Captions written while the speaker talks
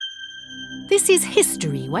This is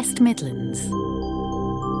History West Midlands.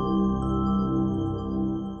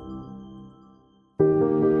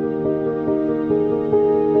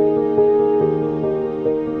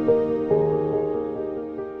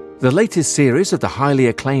 The latest series of the highly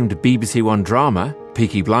acclaimed BBC One drama,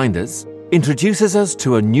 Peaky Blinders, introduces us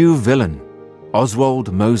to a new villain,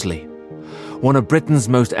 Oswald Mosley, one of Britain's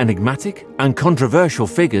most enigmatic and controversial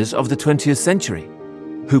figures of the 20th century,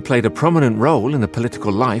 who played a prominent role in the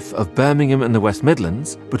political life of Birmingham and the West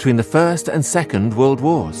Midlands between the First and Second World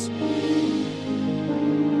Wars.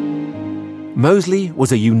 Mosley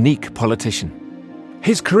was a unique politician.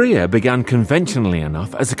 His career began conventionally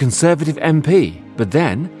enough as a Conservative MP, but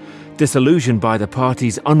then, disillusioned by the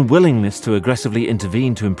party's unwillingness to aggressively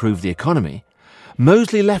intervene to improve the economy,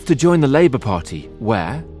 Mosley left to join the Labour Party,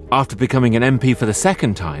 where, after becoming an MP for the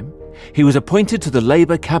second time, he was appointed to the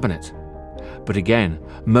Labour cabinet. But again,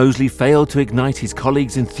 Mosley failed to ignite his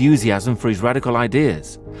colleagues' enthusiasm for his radical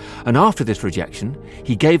ideas, and after this rejection,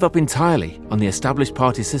 he gave up entirely on the established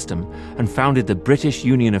party system and founded the British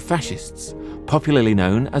Union of Fascists, popularly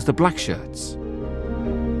known as the Black Shirts.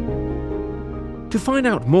 To find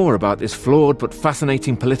out more about this flawed but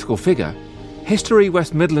fascinating political figure, History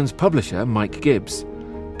West Midlands publisher Mike Gibbs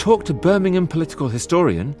talked to Birmingham political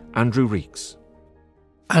historian Andrew Reeks.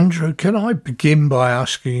 Andrew, can I begin by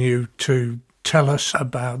asking you to tell us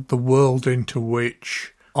about the world into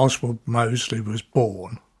which Oswald Mosley was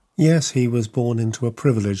born? Yes, he was born into a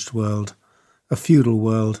privileged world, a feudal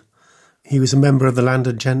world. He was a member of the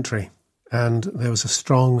landed gentry, and there was a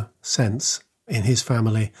strong sense in his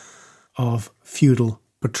family of feudal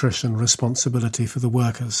patrician responsibility for the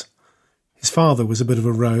workers. His father was a bit of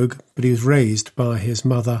a rogue, but he was raised by his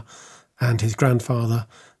mother and his grandfather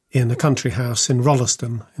in a country house in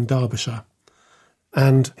Rolleston in Derbyshire.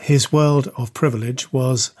 And his world of privilege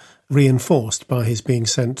was reinforced by his being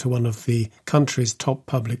sent to one of the country's top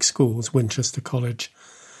public schools, Winchester College,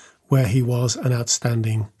 where he was an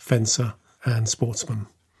outstanding fencer and sportsman.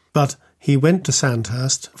 But he went to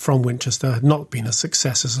Sandhurst from Winchester, had not been a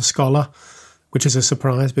success as a scholar, which is a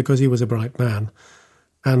surprise because he was a bright man.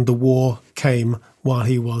 And the war came while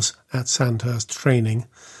he was at Sandhurst training.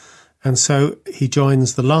 And so he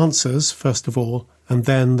joins the Lancers, first of all, and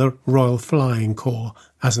then the Royal Flying Corps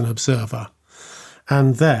as an observer.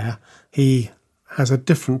 And there he has a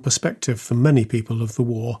different perspective from many people of the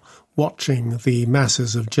war, watching the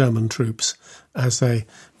masses of German troops as they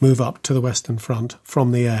move up to the Western Front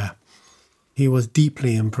from the air. He was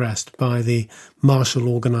deeply impressed by the martial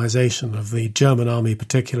organisation of the German army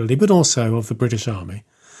particularly, but also of the British army.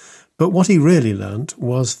 But what he really learnt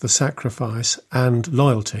was the sacrifice and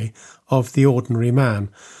loyalty of the ordinary man.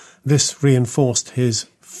 This reinforced his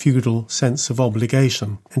feudal sense of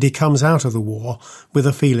obligation, and he comes out of the war with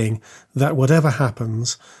a feeling that whatever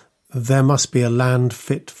happens, there must be a land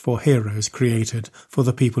fit for heroes created for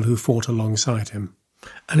the people who fought alongside him.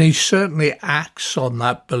 And he certainly acts on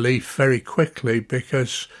that belief very quickly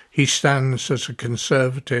because he stands as a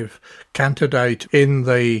Conservative candidate in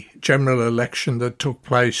the general election that took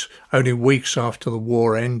place only weeks after the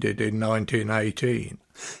war ended in 1918.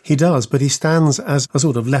 He does, but he stands as a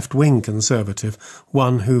sort of left-wing Conservative,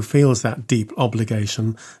 one who feels that deep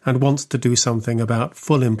obligation and wants to do something about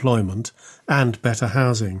full employment and better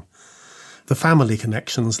housing. The family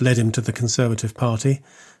connections led him to the Conservative Party,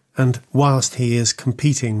 and whilst he is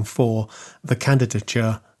competing for the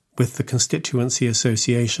candidature with the Constituency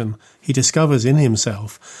Association, he discovers in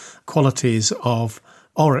himself qualities of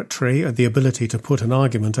oratory, the ability to put an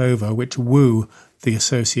argument over, which woo the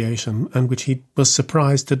association and which he was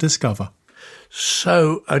surprised to discover.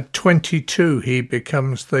 So at 22 he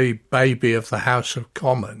becomes the baby of the House of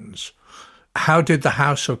Commons. How did the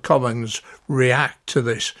House of Commons react to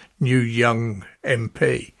this new young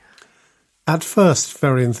MP? At first,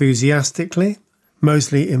 very enthusiastically,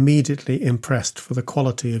 Mosley immediately impressed for the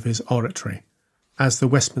quality of his oratory. As the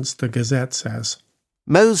Westminster Gazette says,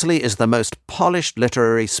 Mosley is the most polished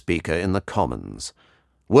literary speaker in the Commons.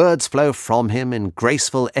 Words flow from him in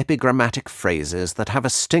graceful epigrammatic phrases that have a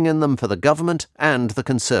sting in them for the government and the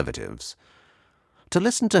Conservatives. To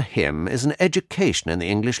listen to him is an education in the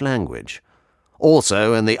English language,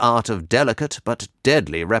 also in the art of delicate but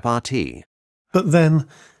deadly repartee. But then,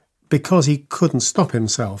 because he couldn't stop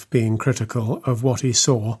himself being critical of what he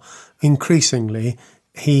saw, increasingly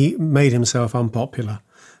he made himself unpopular.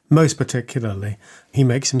 Most particularly, he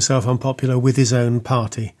makes himself unpopular with his own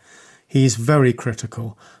party. He's very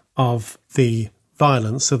critical of the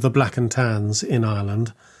violence of the Black and Tans in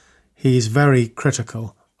Ireland. He's very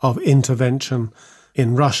critical of intervention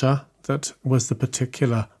in Russia, that was the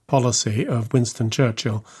particular policy of Winston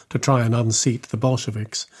Churchill to try and unseat the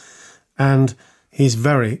Bolsheviks. and he's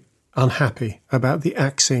very unhappy about the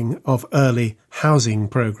axing of early housing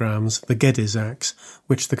programmes, the Geddes Acts,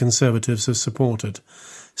 which the Conservatives have supported.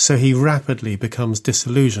 So he rapidly becomes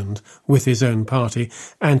disillusioned with his own party,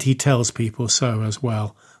 and he tells people so as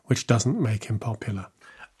well, which doesn't make him popular.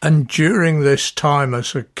 And during this time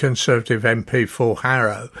as a Conservative MP for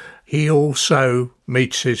Harrow, he also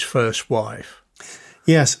meets his first wife.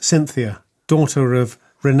 Yes, Cynthia, daughter of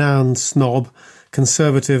renowned snob,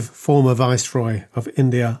 Conservative former Viceroy of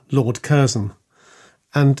India, Lord Curzon.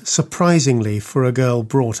 And surprisingly, for a girl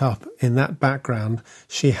brought up in that background,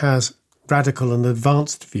 she has radical and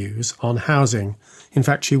advanced views on housing. In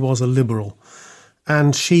fact, she was a liberal.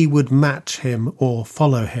 And she would match him or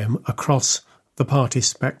follow him across the party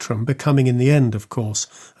spectrum, becoming in the end, of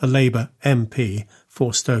course, a Labour MP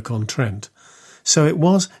for Stoke-on-Trent. So it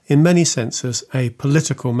was, in many senses, a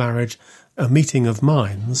political marriage, a meeting of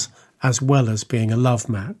minds, as well as being a love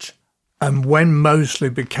match. And when Mosley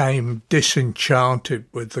became disenchanted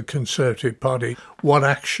with the Conservative Party, what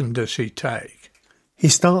action does he take? He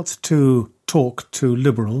starts to talk to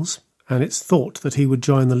Liberals, and it's thought that he would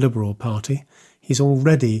join the Liberal Party. He's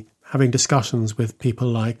already having discussions with people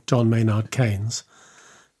like John Maynard Keynes.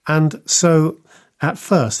 And so, at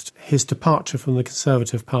first, his departure from the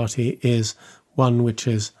Conservative Party is one which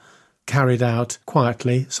is carried out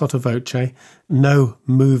quietly, sotto voce, no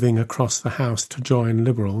moving across the House to join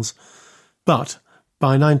Liberals. But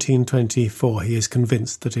by 1924, he is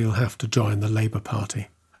convinced that he'll have to join the Labour Party.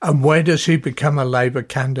 And where does he become a Labour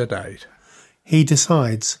candidate? He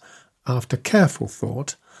decides, after careful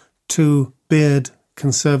thought, to beard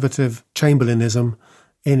Conservative Chamberlainism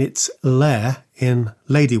in its lair in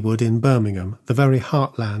Ladywood in Birmingham, the very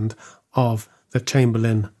heartland of the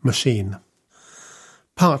Chamberlain machine.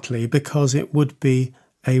 Partly because it would be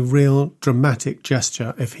a real dramatic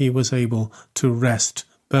gesture if he was able to wrest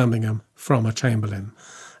Birmingham from a Chamberlain.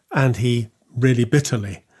 And he really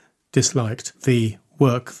bitterly disliked the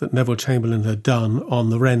work that Neville Chamberlain had done on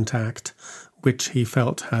the Rent Act, which he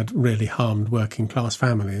felt had really harmed working class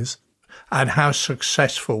families. And how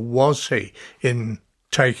successful was he in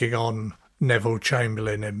taking on Neville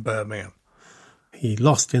Chamberlain in Birmingham? He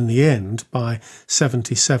lost in the end by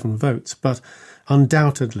 77 votes, but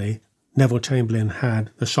undoubtedly Neville Chamberlain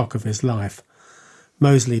had the shock of his life.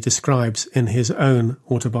 Mosley describes in his own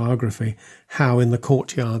autobiography how in the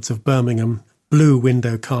courtyards of Birmingham blue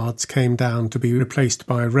window cards came down to be replaced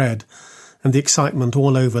by red, and the excitement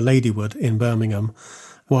all over Ladywood in Birmingham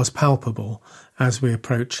was palpable as we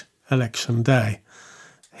approach election day.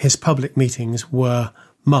 His public meetings were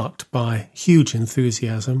marked by huge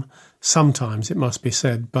enthusiasm, sometimes, it must be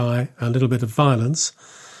said, by a little bit of violence,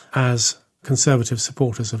 as Conservative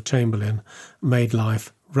supporters of Chamberlain made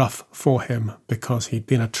life rough for him because he'd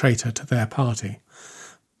been a traitor to their party.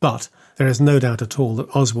 But there is no doubt at all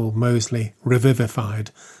that Oswald Mosley revivified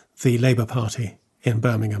the Labour Party in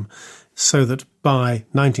Birmingham, so that by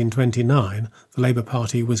 1929 the Labour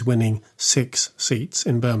Party was winning 6 seats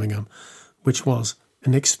in Birmingham, which was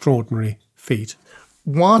an extraordinary feat.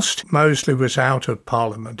 Whilst Mosley was out of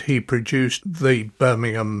Parliament, he produced the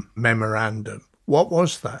Birmingham Memorandum. What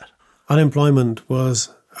was that? Unemployment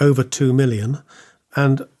was over 2 million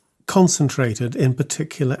and concentrated in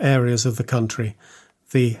particular areas of the country,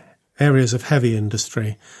 the areas of heavy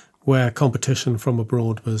industry where competition from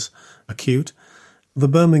abroad was acute. The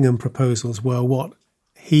Birmingham proposals were what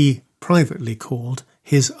he privately called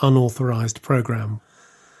his unauthorised programme.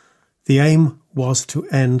 The aim was to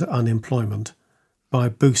end unemployment by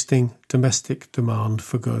boosting domestic demand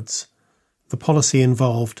for goods. The policy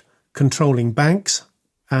involved controlling banks,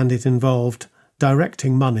 and it involved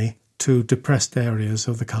directing money to depressed areas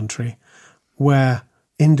of the country where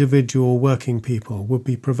individual working people would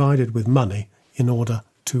be provided with money in order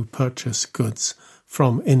to purchase goods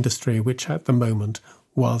from industry which at the moment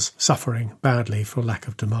was suffering badly for lack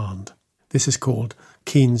of demand. This is called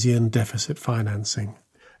Keynesian deficit financing.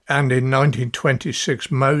 And in 1926,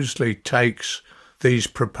 Mosley takes these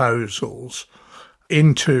proposals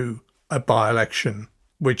into a by-election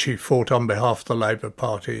which he fought on behalf of the Labour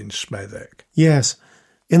Party in Smethwick. Yes.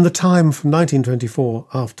 In the time from 1924,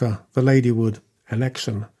 after the Ladywood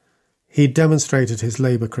election, he demonstrated his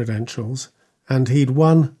Labour credentials and he'd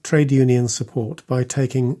won trade union support by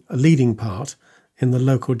taking a leading part in the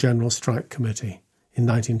local General Strike Committee in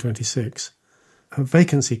 1926. A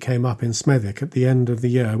vacancy came up in Smethwick at the end of the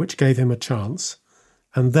year, which gave him a chance,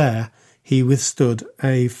 and there he withstood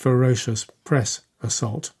a ferocious press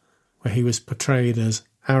assault, where he was portrayed as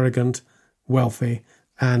arrogant, wealthy,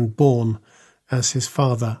 and born, as his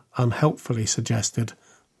father unhelpfully suggested,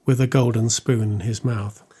 with a golden spoon in his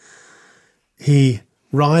mouth. He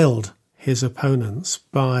riled his opponents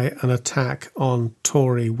by an attack on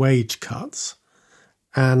Tory wage cuts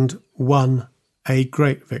and won a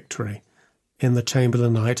great victory in the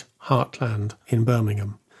Chamberlainite heartland in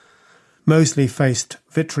Birmingham. Mosley faced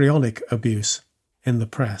vitriolic abuse in the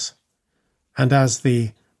press, and as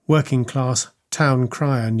the working-class Town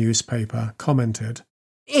Crier newspaper commented,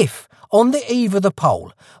 "If, on the eve of the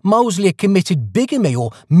poll, Mosley had committed bigamy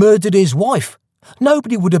or murdered his wife,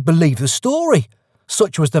 nobody would have believed the story.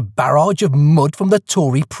 Such was the barrage of mud from the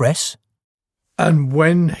Tory press." And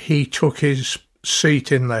when he took his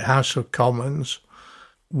seat in the House of Commons,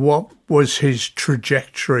 what was his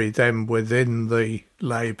trajectory then within the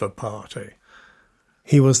Labour Party?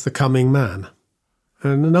 He was the coming man,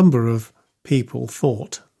 and a number of people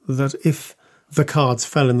thought that if the cards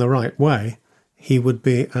fell in the right way, he would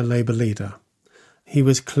be a Labour leader. He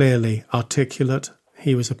was clearly articulate.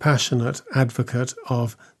 He was a passionate advocate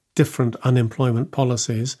of different unemployment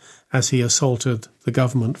policies as he assaulted the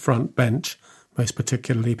government front bench, most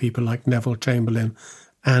particularly people like Neville Chamberlain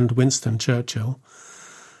and Winston Churchill.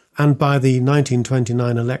 And by the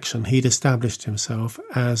 1929 election, he'd established himself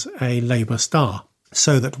as a Labour star,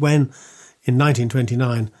 so that when, in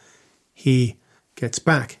 1929, he gets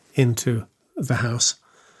back into the House,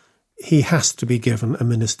 he has to be given a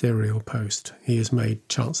ministerial post. He is made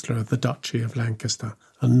Chancellor of the Duchy of Lancaster,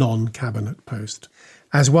 a non-cabinet post.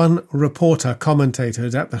 As one reporter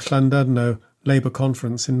commentated at the Llandudno Labour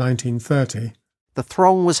conference in 1930, the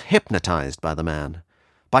throng was hypnotised by the man,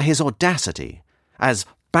 by his audacity, as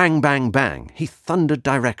bang, bang, bang, he thundered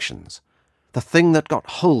directions. The thing that got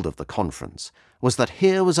hold of the conference was that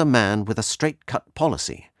here was a man with a straight-cut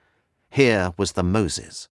policy. Here was the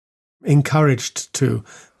Moses. Encouraged to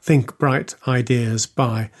think bright ideas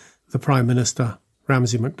by the Prime Minister,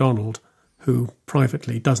 Ramsay MacDonald, who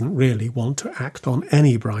privately doesn't really want to act on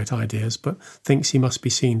any bright ideas but thinks he must be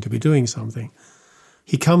seen to be doing something.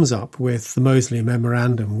 He comes up with the Mosley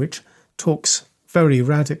Memorandum, which talks very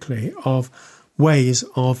radically of ways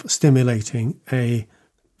of stimulating a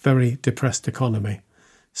very depressed economy.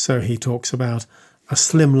 So he talks about a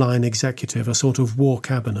slimline executive, a sort of war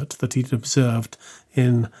cabinet that he'd observed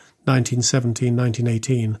in 1917,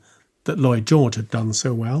 1918, that Lloyd George had done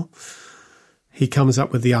so well. He comes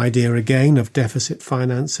up with the idea again of deficit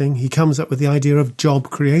financing. He comes up with the idea of job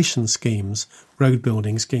creation schemes, road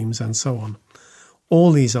building schemes, and so on.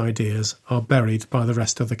 All these ideas are buried by the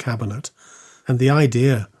rest of the cabinet. And the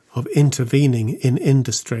idea of intervening in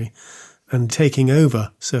industry and taking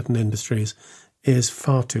over certain industries is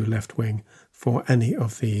far too left-wing for any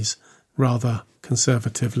of these rather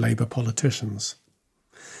conservative Labour politicians.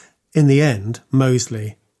 In the end,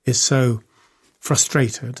 Mosley is so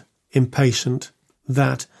frustrated, impatient,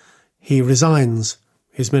 that he resigns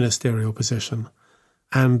his ministerial position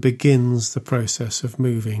and begins the process of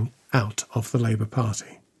moving out of the Labour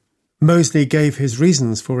Party. Mosley gave his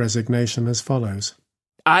reasons for resignation as follows.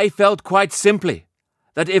 I felt quite simply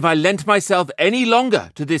that if I lent myself any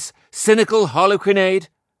longer to this cynical harlequinade,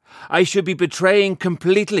 I should be betraying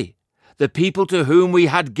completely the people to whom we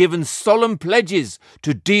had given solemn pledges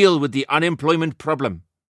to deal with the unemployment problem.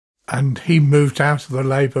 And he moved out of the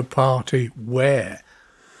Labour Party where?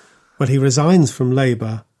 Well, he resigns from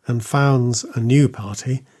Labour and founds a new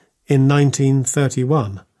party in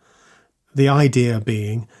 1931, the idea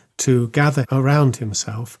being to gather around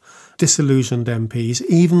himself disillusioned MPs,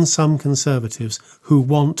 even some Conservatives who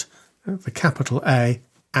want, the capital A,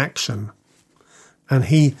 action. And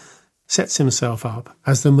he sets himself up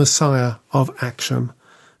as the messiah of action,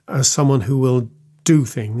 as someone who will do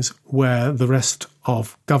things where the rest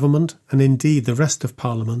of government, and indeed the rest of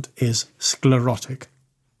Parliament, is sclerotic.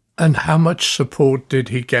 And how much support did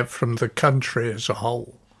he get from the country as a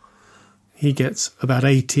whole? He gets about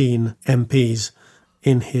 18 MPs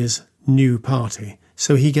in his new party,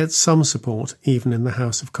 so he gets some support even in the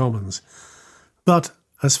House of Commons. But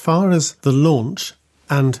as far as the launch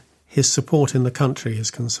and his support in the country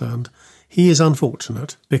is concerned, he is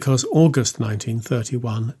unfortunate because August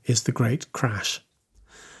 1931 is the great crash.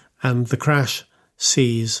 And the crash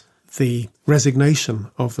sees the resignation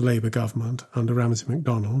of the Labour government under Ramsay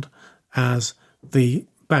MacDonald as the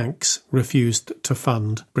banks refused to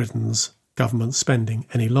fund Britain's government spending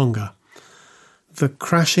any longer. The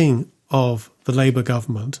crashing of the Labour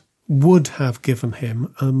government would have given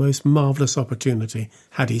him a most marvellous opportunity,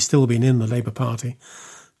 had he still been in the Labour Party,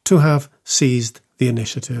 to have seized the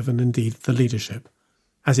initiative and indeed the leadership.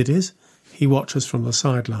 As it is, he watches from the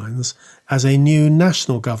sidelines as a new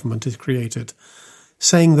national government is created,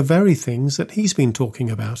 saying the very things that he's been talking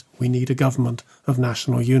about. We need a government of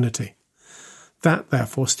national unity. That,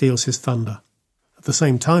 therefore, steals his thunder. At the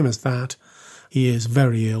same time as that, He is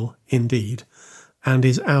very ill indeed and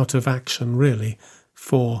is out of action really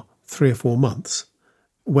for 3 or 4 months.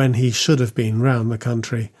 When he should have been round the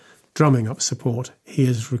country drumming up support, he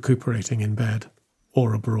is recuperating in bed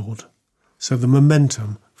or abroad. So the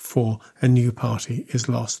momentum for a new party is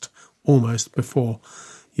lost almost before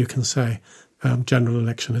you can say general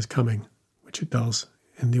election is coming, which it does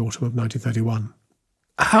in the autumn of 1931.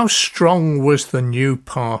 How strong was the new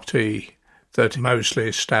party that Mosley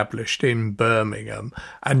established in Birmingham,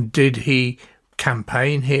 and did he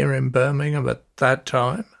campaign here in Birmingham at that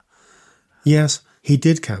time? Yes, he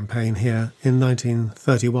did campaign here in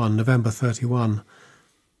 1931, November 31,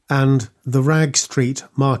 and the Rag Street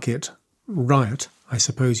Market riot, I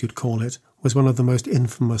suppose you'd call it, was one of the most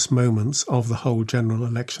infamous moments of the whole general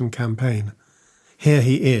election campaign. Here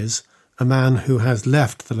he is, a man who has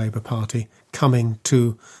left the Labour Party, coming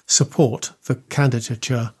to support the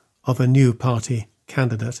candidature of a new party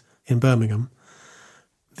candidate in Birmingham.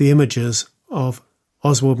 The images of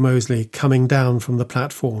Oswald Mosley coming down from the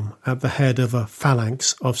platform at the head of a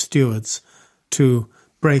phalanx of stewards to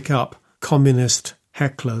break up communist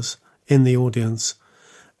hecklers in the audience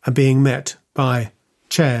and being met by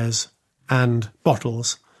chairs and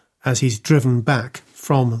bottles as he's driven back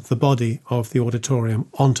from the body of the auditorium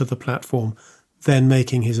onto the platform, then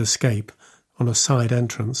making his escape on a side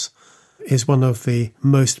entrance, is one of the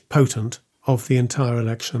most potent of the entire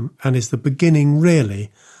election and is the beginning,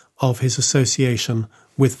 really, of his association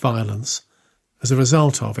with violence. As a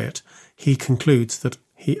result of it, he concludes that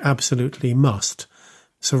he absolutely must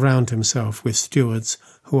surround himself with stewards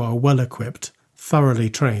who are well equipped, thoroughly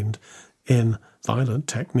trained in violent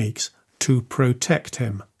techniques to protect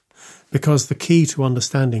him. Because the key to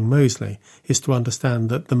understanding Mosley is to understand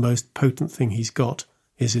that the most potent thing he's got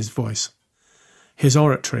is his voice. His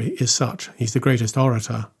oratory is such, he's the greatest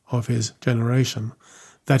orator of his generation,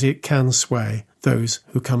 that it can sway those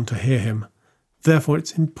who come to hear him. Therefore,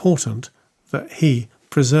 it's important that he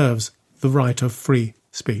preserves the right of free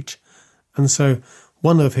speech. And so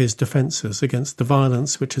one of his defences against the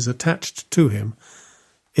violence which is attached to him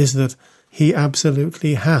is that he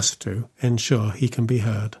absolutely has to ensure he can be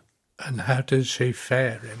heard. And how does he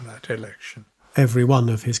fare in that election? Every one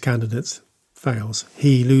of his candidates fails.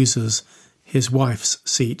 He loses his wife's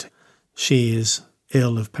seat. She is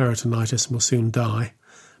ill of peritonitis and will soon die.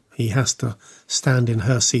 He has to stand in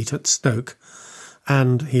her seat at Stoke,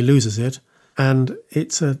 and he loses it, and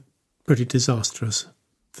it's a pretty disastrous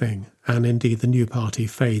thing. And indeed, the new party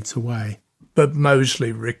fades away. But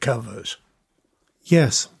Mosley recovers.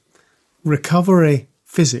 Yes. Recovery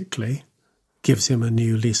physically gives him a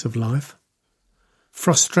new lease of life.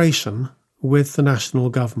 Frustration with the national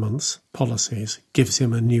government's policies gives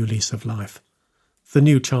him a new lease of life. The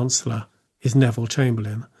new Chancellor is Neville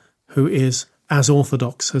Chamberlain, who is as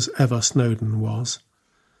orthodox as ever Snowden was.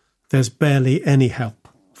 There's barely any help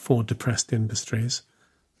for depressed industries.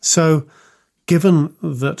 So, given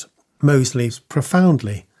that Mosley's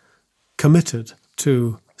profoundly committed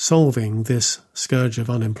to solving this scourge of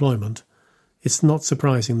unemployment, it's not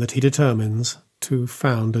surprising that he determines to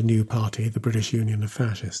found a new party, the British Union of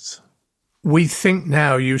Fascists. We think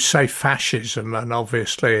now, you say fascism, and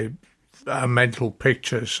obviously our mental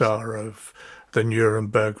pictures are of the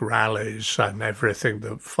Nuremberg rallies and everything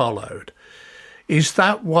that followed. Is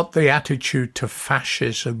that what the attitude to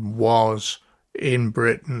fascism was in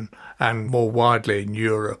Britain and more widely in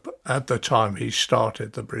Europe at the time he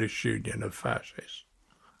started the British Union of Fascists?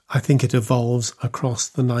 I think it evolves across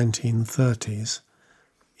the 1930s.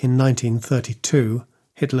 In 1932,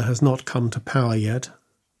 Hitler has not come to power yet.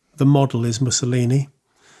 The model is Mussolini.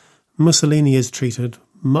 Mussolini is treated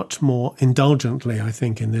much more indulgently, I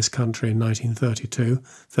think, in this country in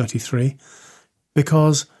 1932-33,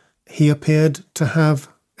 because he appeared to have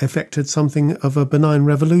effected something of a benign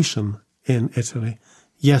revolution in Italy.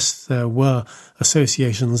 Yes, there were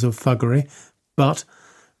associations of thuggery, but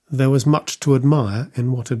there was much to admire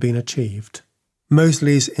in what had been achieved.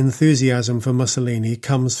 Mosley's enthusiasm for Mussolini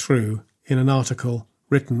comes through in an article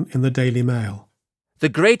written in the Daily Mail. The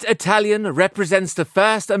great Italian represents the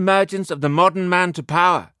first emergence of the modern man to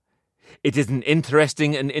power. It is an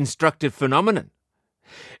interesting and instructive phenomenon.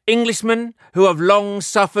 Englishmen who have long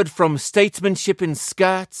suffered from statesmanship in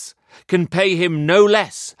skirts can pay him no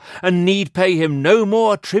less and need pay him no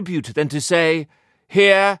more tribute than to say,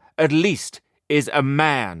 here at least is a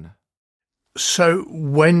man. So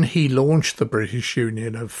when he launched the British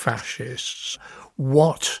Union of Fascists,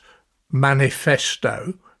 what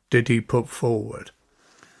manifesto did he put forward?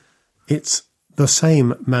 It's the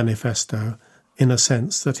same manifesto in a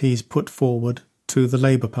sense that he's put forward to the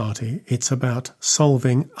Labour Party. It's about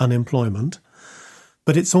solving unemployment.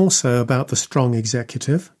 But it's also about the strong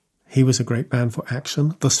executive. He was a great man for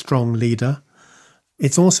action, the strong leader.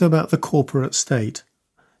 It's also about the corporate state.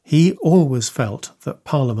 He always felt that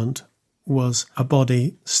Parliament was a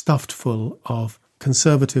body stuffed full of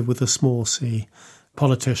conservative with a small c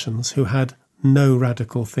politicians who had no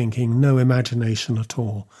radical thinking, no imagination at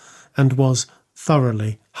all, and was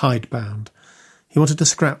thoroughly hidebound. He wanted to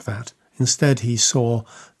scrap that. Instead, he saw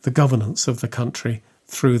the governance of the country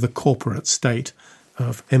through the corporate state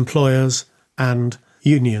of employers and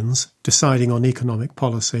unions deciding on economic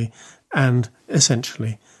policy and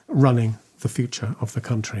essentially running the future of the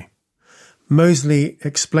country. Mosley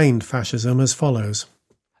explained fascism as follows.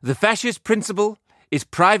 The fascist principle is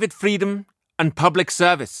private freedom and public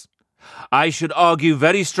service. I should argue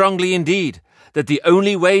very strongly indeed that the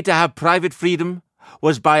only way to have private freedom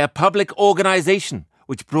was by a public organisation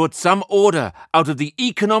which brought some order out of the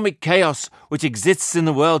economic chaos which exists in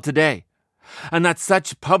the world today, and that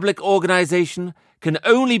such public organisation can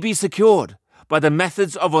only be secured by the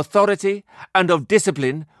methods of authority and of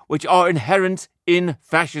discipline which are inherent in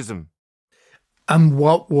fascism. And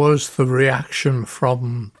what was the reaction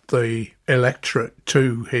from the electorate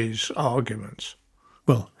to his arguments?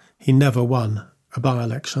 Well, he never won a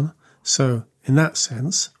by-election, so in that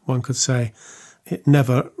sense, one could say it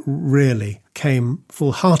never really came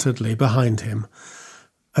full-heartedly behind him.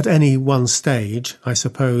 At any one stage, I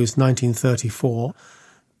suppose 1934,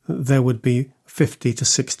 there would be 50 to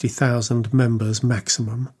 60,000 members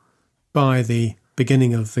maximum. By the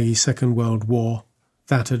beginning of the Second World War,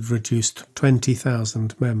 that had reduced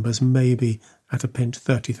 20,000 members, maybe at a pinch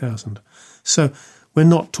 30,000. So we're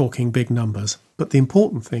not talking big numbers, but the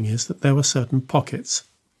important thing is that there were certain pockets.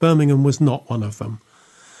 Birmingham was not one of them.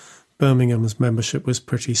 Birmingham's membership was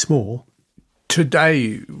pretty small.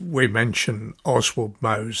 Today we mention Oswald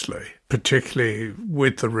Mosley, particularly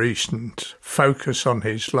with the recent focus on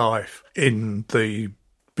his life in the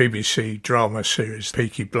BBC drama series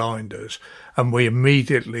Peaky Blinders, and we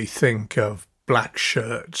immediately think of black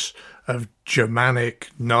shirts, of Germanic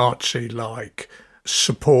Nazi-like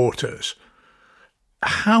supporters.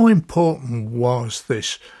 How important was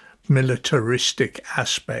this militaristic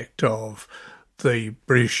aspect of the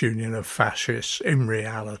British Union of Fascists in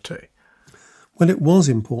reality? Well, it was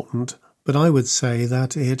important, but I would say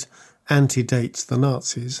that it antedates the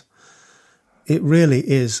Nazis. It really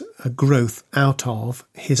is a growth out of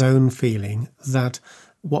his own feeling that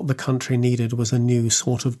what the country needed was a new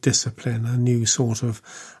sort of discipline, a new sort of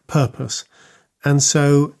purpose. And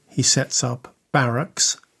so he sets up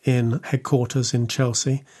barracks in headquarters in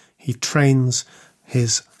Chelsea. He trains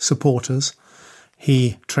his supporters.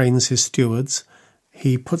 He trains his stewards.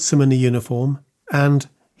 He puts them in a uniform, and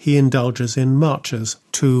he indulges in marches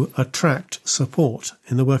to attract support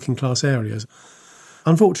in the working class areas.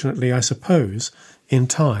 Unfortunately, I suppose, in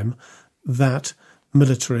time, that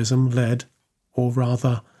militarism led, or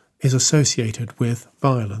rather is associated with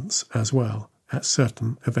violence as well at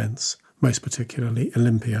certain events, most particularly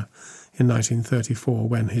Olympia in 1934,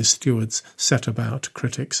 when his stewards set about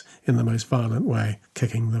critics in the most violent way,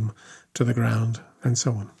 kicking them to the ground and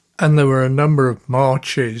so on. And there were a number of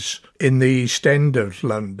marches in the East End of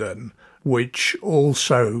London, which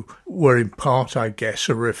also were in part, I guess,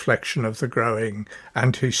 a reflection of the growing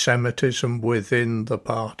anti-Semitism within the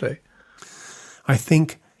party. I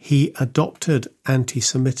think he adopted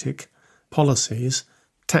anti-Semitic policies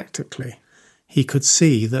tactically. He could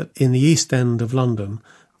see that in the East End of London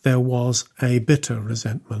there was a bitter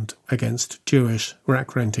resentment against Jewish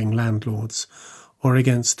rack-renting landlords or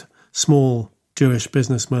against small Jewish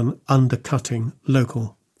businessmen undercutting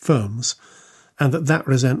local firms, and that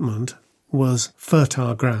resentment was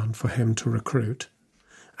fertile ground for him to recruit.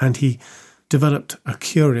 And he developed a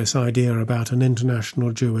curious idea about an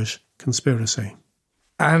international Jewish conspiracy.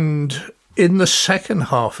 And in the second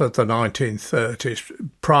half of the 1930s,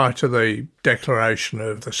 prior to the declaration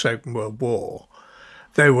of the Second World War,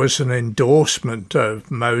 there was an endorsement of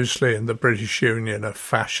Mosley and the British Union of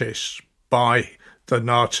Fascists by the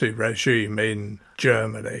Nazi regime in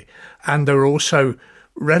Germany. And there were also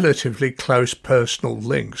relatively close personal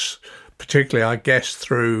links, particularly, I guess,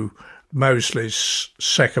 through Mosley's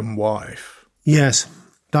second wife. Yes,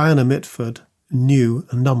 Diana Mitford knew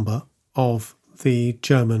a number of the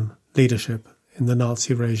German leadership in the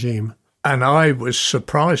Nazi regime. And I was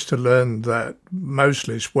surprised to learn that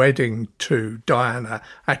Mosley's wedding to Diana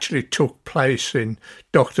actually took place in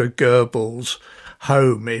Dr. Goebbels'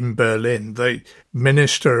 home in Berlin. The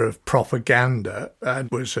Minister of Propaganda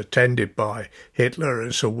and was attended by Hitler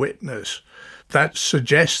as a witness. That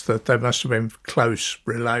suggests that there must have been close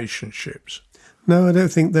relationships. No, I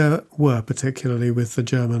don't think there were, particularly with the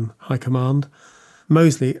German High Command.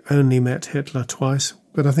 Mosley only met Hitler twice,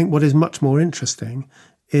 but I think what is much more interesting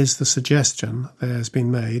is the suggestion that has been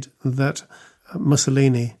made that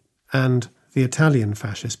Mussolini and the Italian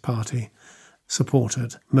Fascist Party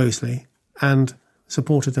supported Mosley and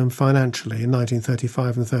supported him financially in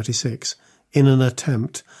 1935 and 36 in an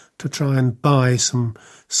attempt to try and buy some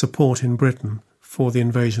support in Britain for the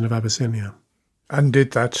invasion of Abyssinia. And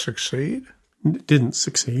did that succeed? It didn't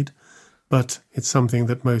succeed, but it's something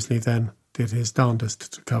that Mosley then did his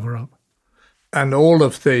darndest to cover up. And all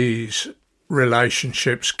of these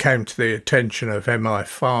relationships came to the attention of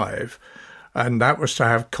MI5, and that was to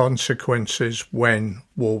have consequences when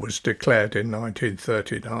war was declared in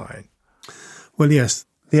 1939. Well, yes,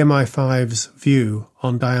 the MI5's view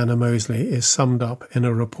on Diana Mosley is summed up in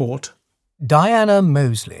a report. Diana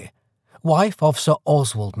Mosley, wife of Sir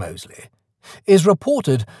Oswald Mosley, is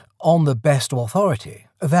reported on the best authority,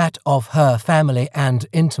 that of her family and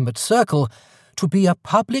intimate circle, to be a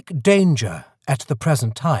public danger at the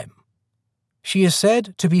present time. She is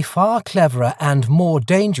said to be far cleverer and more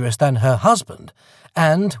dangerous than her husband,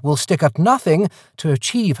 and will stick at nothing to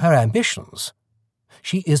achieve her ambitions.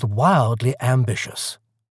 She is wildly ambitious.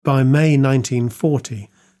 By May 1940,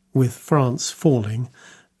 with France falling,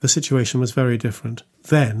 the situation was very different.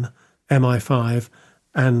 Then MI5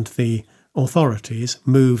 and the authorities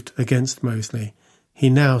moved against Mosley. He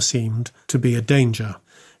now seemed to be a danger,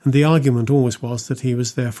 and the argument always was that he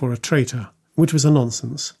was therefore a traitor, which was a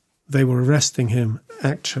nonsense. They were arresting him,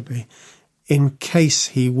 actually, in case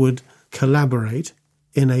he would collaborate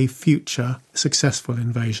in a future successful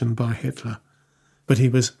invasion by Hitler. But he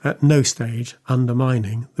was at no stage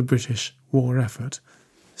undermining the British war effort.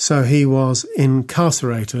 So he was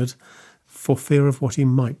incarcerated for fear of what he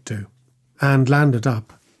might do, and landed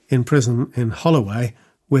up in prison in Holloway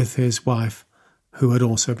with his wife, who had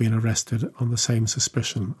also been arrested on the same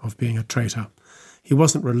suspicion of being a traitor. He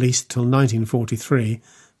wasn't released till 1943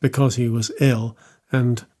 because he was ill,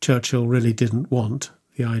 and Churchill really didn't want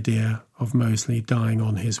the idea of Mosley dying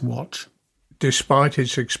on his watch. Despite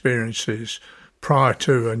his experiences prior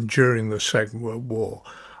to and during the Second World War,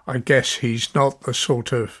 I guess he's not the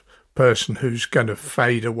sort of person who's going to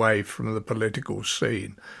fade away from the political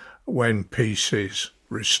scene when peace is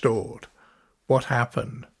restored. What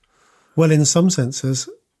happened? Well, in some senses,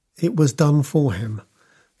 it was done for him.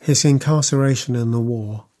 His incarceration in the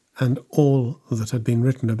war and all that had been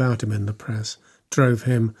written about him in the press drove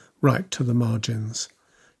him right to the margins.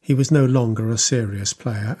 He was no longer a serious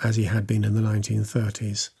player as he had been in the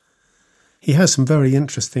 1930s. He has some very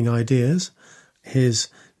interesting ideas. His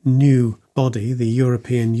new body, the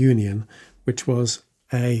European Union, which was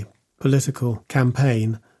a political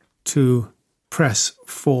campaign to press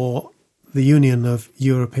for the union of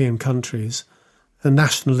European countries, the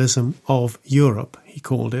nationalism of Europe, he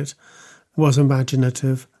called it, was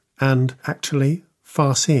imaginative and actually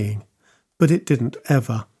far-seeing, but it didn't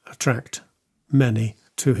ever attract many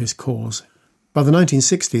to his cause. By the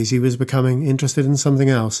 1960s, he was becoming interested in something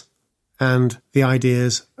else, and the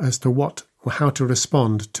ideas as to what or how to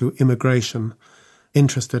respond to immigration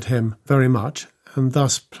interested him very much, and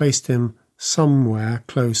thus placed him somewhere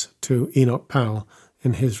close to Enoch Powell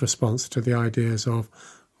in his response to the ideas of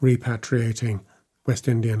repatriating West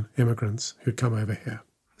Indian immigrants who'd come over here.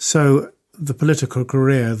 So the political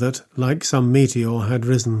career that, like some meteor, had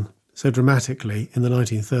risen so dramatically in the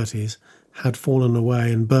 1930s had fallen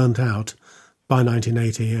away and burnt out by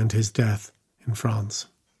 1980 and his death in France.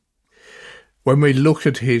 When we look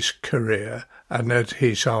at his career and at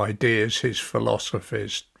his ideas, his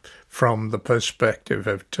philosophies from the perspective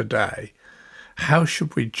of today, how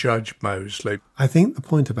should we judge Mosley? I think the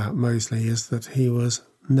point about Mosley is that he was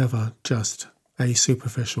never just a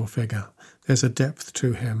superficial figure. There's a depth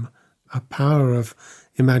to him, a power of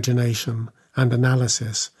imagination and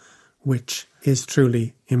analysis which is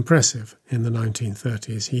truly impressive in the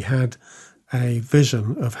 1930s. He had a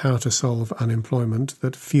vision of how to solve unemployment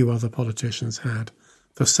that few other politicians had.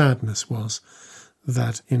 The sadness was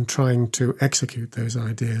that in trying to execute those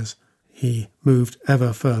ideas, he moved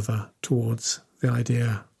ever further towards the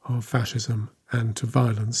idea of fascism and to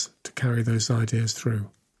violence to carry those ideas through.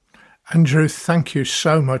 Andrew, thank you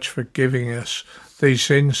so much for giving us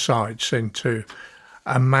these insights into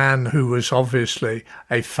a man who was obviously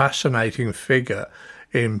a fascinating figure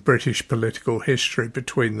in British political history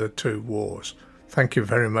between the two wars. Thank you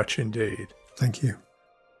very much indeed. Thank you.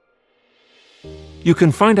 You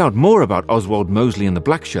can find out more about Oswald Mosley and the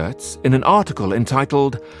Blackshirts in an article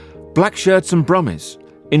entitled Blackshirts and Brummies,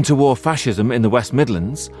 Interwar Fascism in the West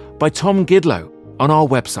Midlands by Tom Gidlow on our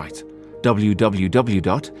website,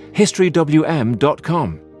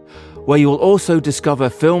 www.historywm.com. where you'll also discover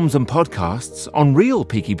films and podcasts on real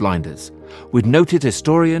Peaky Blinders with noted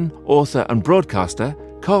historian, author and broadcaster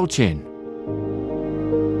Carl Chin.